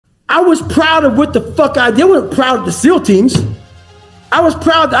I was proud of what the fuck I did. I wasn't proud of the SEAL teams. I was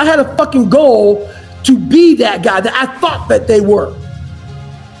proud that I had a fucking goal to be that guy that I thought that they were.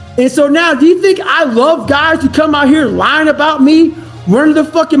 And so now, do you think I love guys who come out here lying about me, running the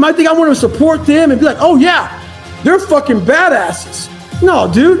fucking mouth? I think I want to support them and be like, oh yeah, they're fucking badasses.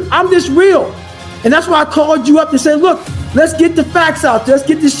 No, dude, I'm just real. And that's why I called you up to say, look, let's get the facts out there. Let's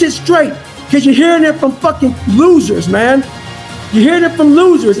get this shit straight. Because you're hearing it from fucking losers, man. You're hearing it from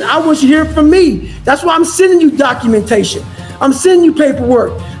losers. I want you to hear it from me. That's why I'm sending you documentation. I'm sending you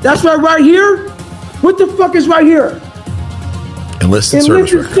paperwork. That's right here. What the fuck is right here? Enlisted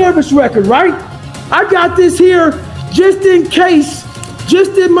service record, right? I got this here just in case,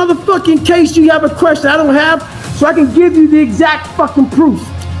 just in motherfucking case you have a question I don't have, so I can give you the exact fucking proof.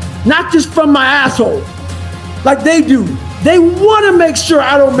 Not just from my asshole, like they do. They want to make sure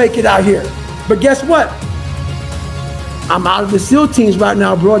I don't make it out here. But guess what? I'm out of the SEAL teams right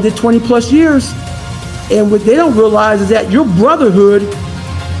now, bro. I did 20 plus years. And what they don't realize is that your brotherhood,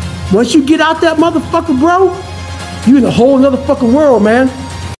 once you get out that motherfucker, bro, you in a whole nother fucking world, man.